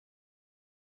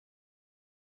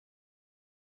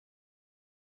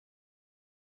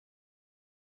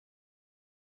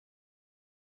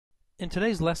In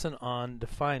today's lesson on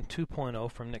Dfine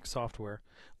 2.0 from Nik Software,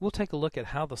 we'll take a look at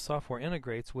how the software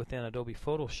integrates within Adobe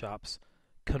Photoshop's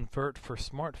Convert for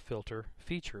Smart Filter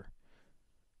feature.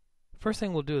 First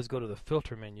thing we'll do is go to the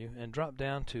Filter menu and drop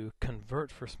down to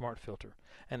Convert for Smart Filter.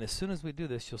 And as soon as we do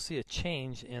this, you'll see a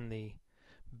change in the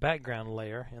background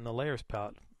layer in the Layers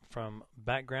palette from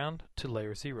background to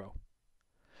layer 0.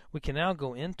 We can now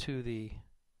go into the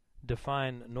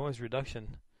Dfine noise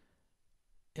reduction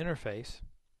interface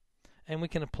and we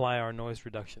can apply our noise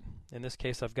reduction. In this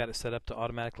case, I've got it set up to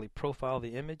automatically profile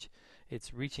the image.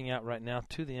 It's reaching out right now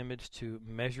to the image to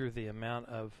measure the amount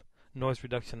of noise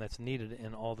reduction that's needed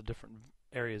in all the different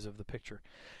areas of the picture.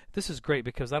 This is great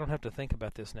because I don't have to think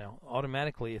about this now.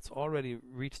 Automatically, it's already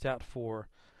reached out for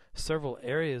several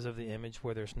areas of the image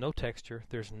where there's no texture,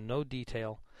 there's no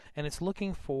detail, and it's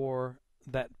looking for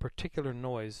that particular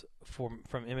noise from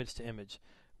image to image,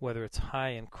 whether it's high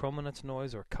in chrominance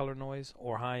noise or color noise,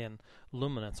 or high in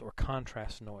luminance or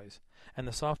contrast noise. And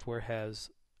the software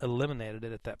has eliminated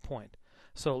it at that point.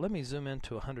 So let me zoom in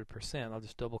to 100%. I'll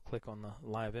just double click on the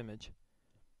live image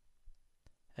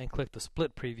and click the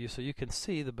split preview so you can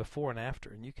see the before and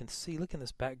after. And you can see, look in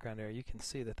this background area, you can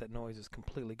see that that noise is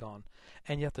completely gone.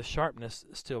 And yet the sharpness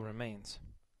still remains.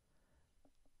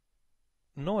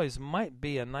 Noise might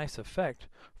be a nice effect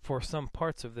for some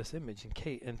parts of this image.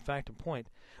 In fact, a point,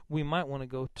 we might want to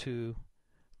go to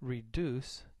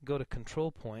Reduce, go to Control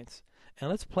Points, and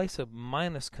let's place a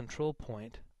minus control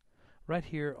point right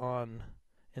here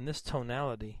in this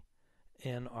tonality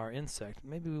in our insect.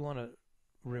 Maybe we want to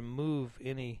remove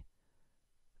any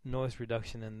noise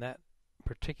reduction in that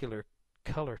particular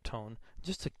color tone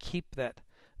just to keep that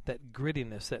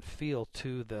grittiness, that feel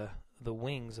to the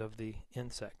wings of the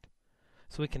insect.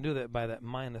 So we can do that by that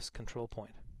minus control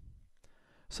point.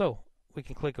 So we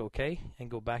can click OK and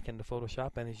go back into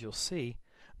Photoshop, and as you'll see,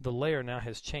 the layer now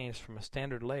has changed from a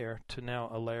standard layer to now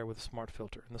a layer with a smart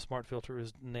filter. And the smart filter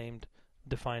is named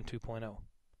Dfine 2.0.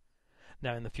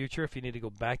 Now in the future, if you need to go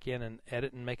back in and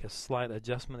edit and make a slight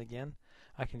adjustment again,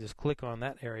 I can just click on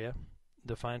that area,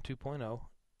 Dfine 2.0,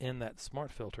 in that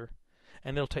smart filter,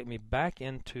 and it'll take me back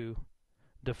into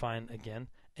Dfine again,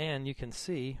 and you can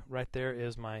see right there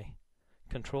is my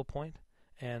control point,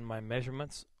 and my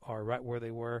measurements are right where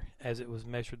they were as it was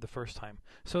measured the first time.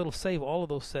 So it'll save all of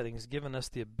those settings, giving us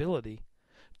the ability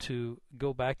to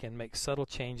go back and make subtle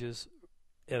changes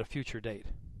at a future date.